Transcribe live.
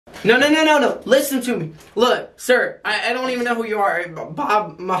No. Listen to me. Look, sir, I don't even know who you are.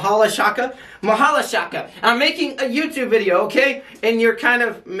 Bob Mahalashaka? Mahalashaka. I'm making a YouTube video, okay? And you're kind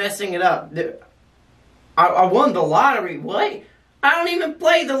of messing it up. I won the lottery. What? I don't even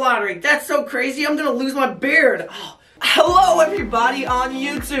play the lottery. That's so crazy. I'm gonna lose my beard. Oh. Hello everybody on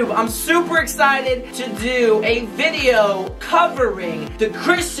YouTube. I'm super excited to do a video covering the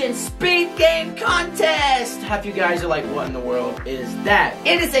Christian Speed Game contest. Half you guys are like, what in the world is that?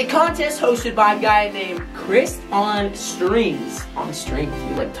 It is a contest hosted by a guy named Chris on Strings. On Strings?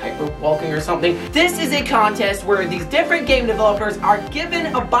 You like tightrope walking or something? This is a contest where these different game developers are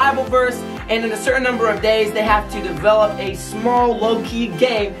given a Bible verse, and in a certain number of days they have to develop a small low-key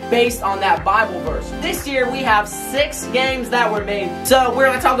game based on that Bible verse. This year we have 6 games that were made, so we're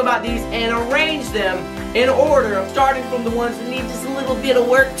going to talk about these and arrange them in order, starting from the ones that need just a little bit of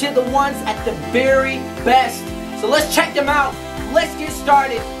work to the ones at the very best. So let's check them out. Let's get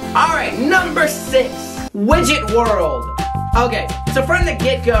started. Alright, number 6, Widget World. Okay, so from the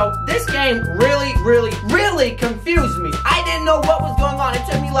get-go, this game really confused me. I didn't know what was going on. It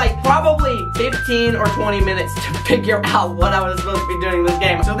took me like probably 15 or 20 minutes to figure out what I was supposed to be doing in this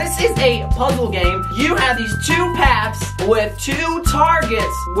game. So this is a puzzle game. You have these 2 paths with 2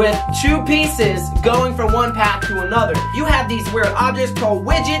 targets with 2 pieces going from one path to another. You have these weird objects called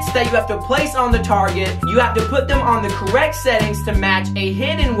widgets that you have to place on the target. You have to put them on the correct settings to match a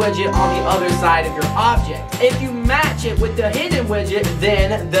hidden widget on the other side of your object. If you match it with the hidden widget,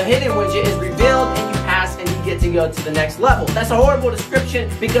 then the hidden widget is revealed and you pass and you get to go to the next level. That's a horrible description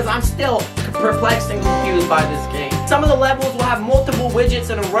because I'm still perplexed and confused by this game. Some of the levels will have multiple widgets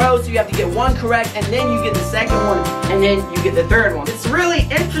in a row, so you have to get one correct and then you get the second one and then you get the third one. It's a really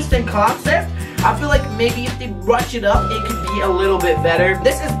interesting concept. I feel like maybe if they rush it up, it could be a little bit better.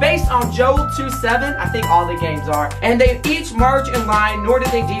 This is based on Joel 2:7. I think all the games are. And they each march in line, nor do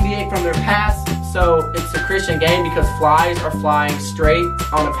they deviate from their paths. So it's a Christian game because flies are flying straight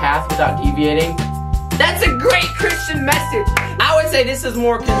on a path without deviating. That's a great Christian message. I would say this is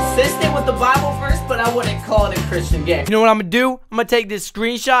more consistent with the Bible verse, but I wouldn't call it a Christian game. You know what I'm gonna do? I'm gonna take this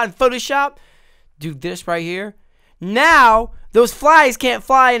screenshot in Photoshop, do this right here. Now, those flies can't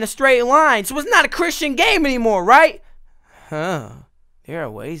fly in a straight line, so it's not a Christian game anymore, right? Huh. There are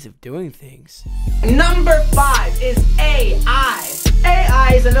ways of doing things. Number 5 is AI.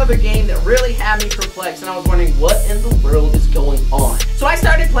 AI is another game that really had me perplexed, and I was wondering what in the world is going on. So I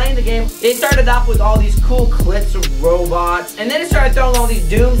started playing the game. It started off with all these cool clips of robots, and then it started throwing all these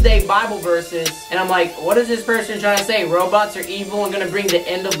doomsday Bible verses, and I'm like, what is this person trying to say? Robots are evil and gonna bring the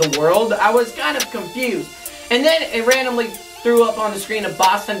end of the world? I was kind of confused. And then it randomly threw up on the screen a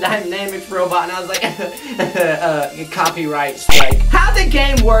Boston Dynamics robot, and I was like, copyright strike. How the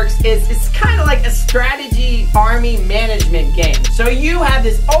game works is it's kind of like a strategy army management game. So you have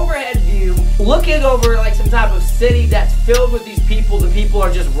this overhead view looking over like some type of city that's filled with these people. The people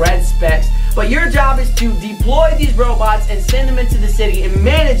are just red specks. But your job is to deploy these robots and send them into the city and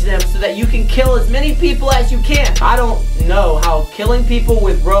manage them so that you can kill as many people as you can. I don't know how killing people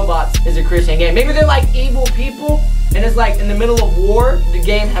with robots is a Christian game. Maybe they're like evil people, and it's like in the middle of war, the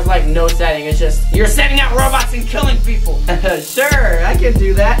game has like no setting. It's just, you're sending out robots and killing people. Sure, I can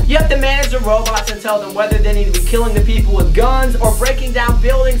do that. You have to manage the robots and tell them whether they need to be killing the people with guns or breaking down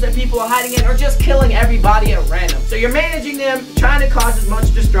buildings that people are hiding in or just killing everybody at random. So you're managing them, trying to cause as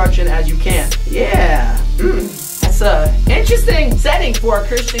much destruction as you can. Yeah, that's a interesting setting for a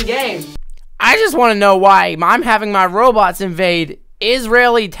Christian game. I just want to know why I'm having my robots invade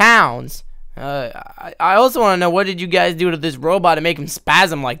Israeli towns. I also want to know, what did you guys do to this robot to make him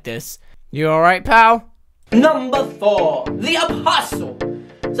spasm like this? You alright, pal? Number 4, The Apostle.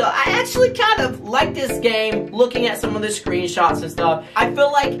 So I actually kind of like this game, looking at some of the screenshots and stuff. I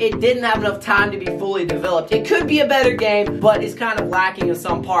feel like it didn't have enough time to be fully developed. It could be a better game, but it's kind of lacking in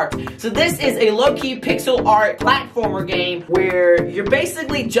some parts. So this is a low-key pixel art platformer game where you're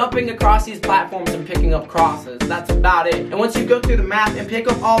basically jumping across these platforms and picking up crosses. That's about it. And once you go through the map and pick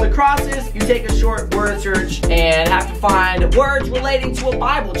up all the crosses, you take a short word search and have to find words relating to a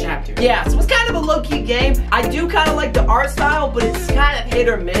Bible chapter. Yeah, so it's kind of a low-key game. I do kind of like the art style, but it's kind of hit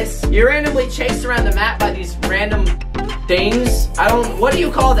or miss. You're randomly chased around the map by these random things. What do you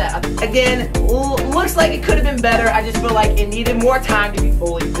call that? Again, looks like it could have been better. I just feel like it needed more time to be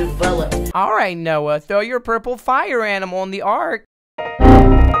fully developed. Alright, Noah, throw your purple fire animal in the ark.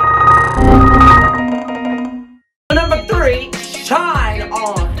 Number 3, Shine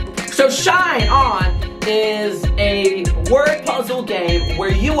On. So Shine On is a word puzzle game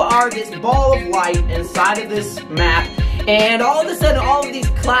where you are this ball of light inside of this map, and all of a sudden all of these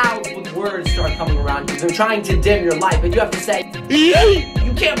clouds will words start coming around you. They're trying to dim your light, but you have to say,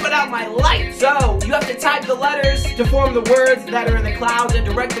 you can't put out my light. So you have to type the letters to form the words that are in the clouds and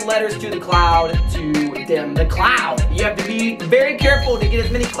direct the letters to the cloud to dim the cloud. You have to be very careful to get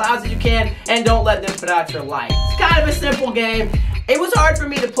as many clouds as you can and don't let them put out your light. It's kind of a simple game. It was hard for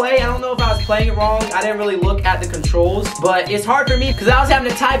me to play. I don't know if I was playing it wrong. I didn't really look at the controls, but it's hard for me because I was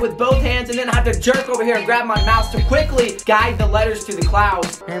having to type with both hands and then I have to jerk over here and grab my mouse to quickly guide the letters to the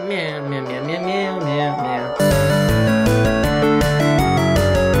clouds.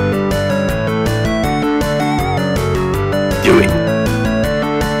 Do it.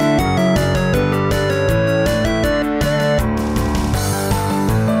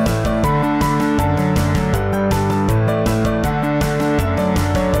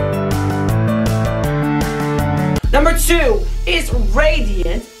 Number 2 is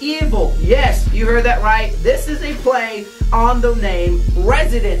Radiant Evil. Yes, you heard that right. This is a play on the name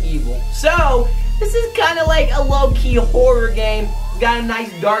Resident Evil. So, this is kind of like a low-key horror game. It's got a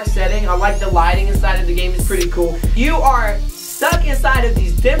nice dark setting. I like the lighting inside of the game. It's pretty cool. You are stuck inside of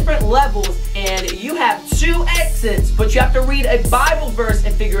these different levels and you have 2 exits, but you have to read a Bible verse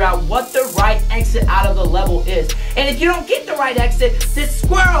and figure out what the right exit out of the level is. And if you don't get the right exit, this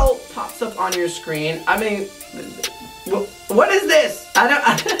squirrel pops up on your screen. I mean, what is this? I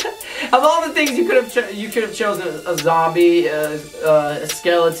don't. Of all the things you could have chosen a zombie, a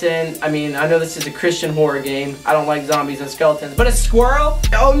skeleton. I mean, I know this is a Christian horror game. I don't like zombies and skeletons, but a squirrel?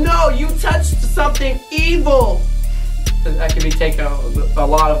 Oh no! You touched something evil. That can be taken a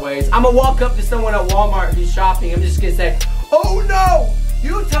lot of ways. I'm gonna walk up to someone at Walmart who's shopping. I'm just gonna say, "Oh no!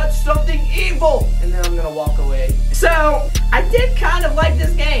 You touched something evil!" And then I'm gonna walk away. So, I did kind of like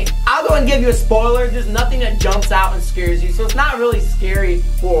this game. I'll go and give you a spoiler. There's nothing that jumps out and scares you, so it's not really scary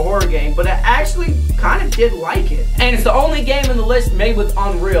for a horror game, but I actually kind of did like it. And it's the only game in the list made with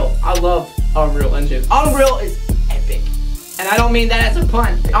Unreal. I love Unreal Engine. Unreal is epic. And I don't mean that as a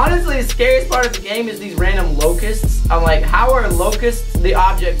pun. Honestly, the scariest part of the game is these random locusts. I'm like, how are locusts the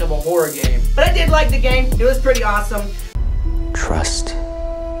object of a horror game? But I did like the game. It was pretty awesome. Trust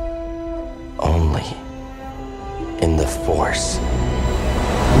only in the Force.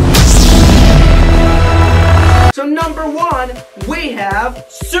 So number 1, we have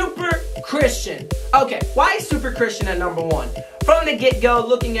Super Christian. Okay, why is Super Christian at number 1? From the get-go,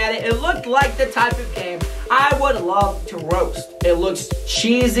 looking at it, it looked like the type of game I would love to roast. It looks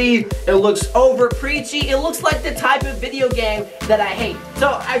cheesy, it looks over-preachy, it looks like the type of video game that I hate.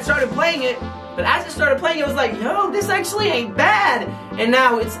 So I started playing it, but as I started playing it, I was like, yo, this actually ain't bad. And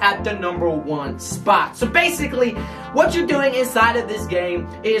now it's at the number 1 spot. So basically, what you're doing inside of this game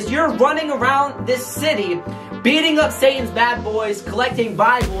is you're running around this city, beating up Satan's bad boys, collecting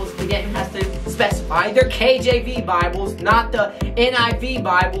Bibles. The game has to specify they're KJV Bibles, not the NIV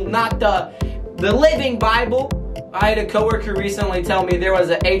Bible, not the Living Bible. I had a coworker recently tell me there was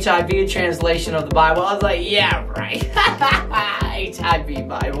an HIV translation of the Bible. I was like, yeah, right. HIV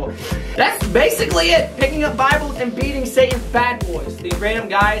Bible. That's basically it. Picking up Bibles and beating Satan's bad boys. These random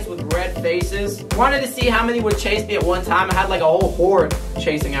guys with red faces. Wanted to see how many would chase me at one time. I had like a whole horde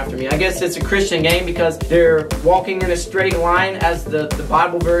chasing after me. I guess it's a Christian game because they're walking in a straight line as the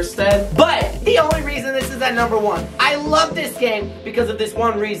Bible verse said. But the only reason this is at number 1, I love this game because of this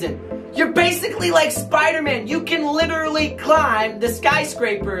one reason. You're basically like Spider-Man. You can literally climb the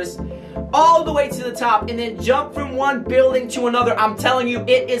skyscrapers all the way to the top and then jump from one building to another. I'm telling you,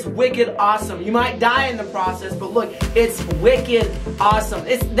 it is wicked awesome. You might die in the process, but look, it's wicked awesome.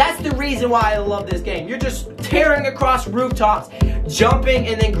 That's the reason why I love this game. You're just tearing across rooftops, jumping,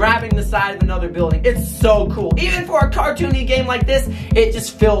 and then grabbing the side of another building. It's so cool. Even for a cartoony game like this, it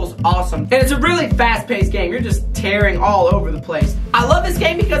just feels awesome. And it's a really fast-paced game. You're just tearing all over the place. I love this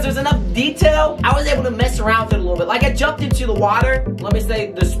game because there's enough detail. I was able to mess around with it a little bit. Like, I jumped into the water. Let me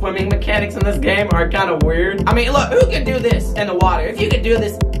say the swimming mechanics in this game are kind of weird. I mean, look, who can do this in the water? If you could do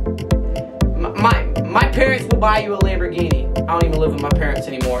this, my parents will buy you a Lamborghini. I don't even live with my parents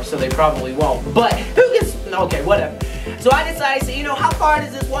anymore, so they probably won't. But who can, okay, whatever. So I decided to say, you know, how far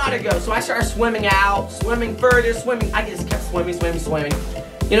does this water go? So I started swimming out, swimming further, swimming. I just kept swimming.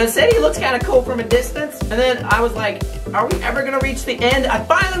 You know, the city looks kind of cool from a distance. And then I was like, are we ever going to reach the end? I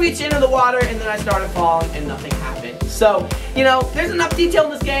finally reached the end of the water, and then I started falling, and nothing happened. So, you know, there's enough detail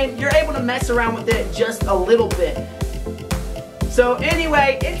in this game. You're able to mess around with it just a little bit. So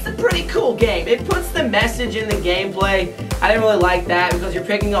anyway, it's a pretty cool game. It puts the message in the gameplay. I didn't really like that because you're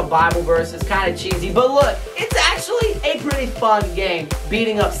picking up Bible verses, kind of cheesy. But look, it's actually a pretty fun game,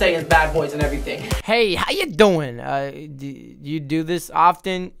 beating up Satan's bad boys and everything. Hey, how you doing? Do you do this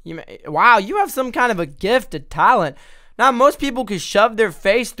often? Wow, you have some kind of a gift, a talent. Now, most people can shove their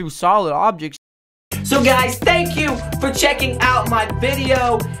face through solid objects. So guys, thank you for checking out my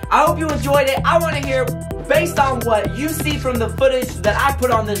video. I hope you enjoyed it. I want to hear, based on what you see from the footage that I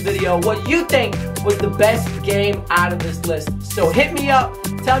put on this video, what you think was the best game out of this list. So hit me up,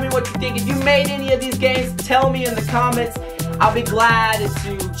 tell me what you think. If you made any of these games, tell me in the comments. I'll be glad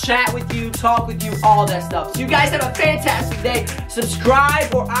to chat with you, talk with you, all that stuff. So you guys have a fantastic day.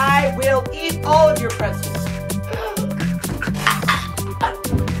 Subscribe or I will eat all of your pretzels.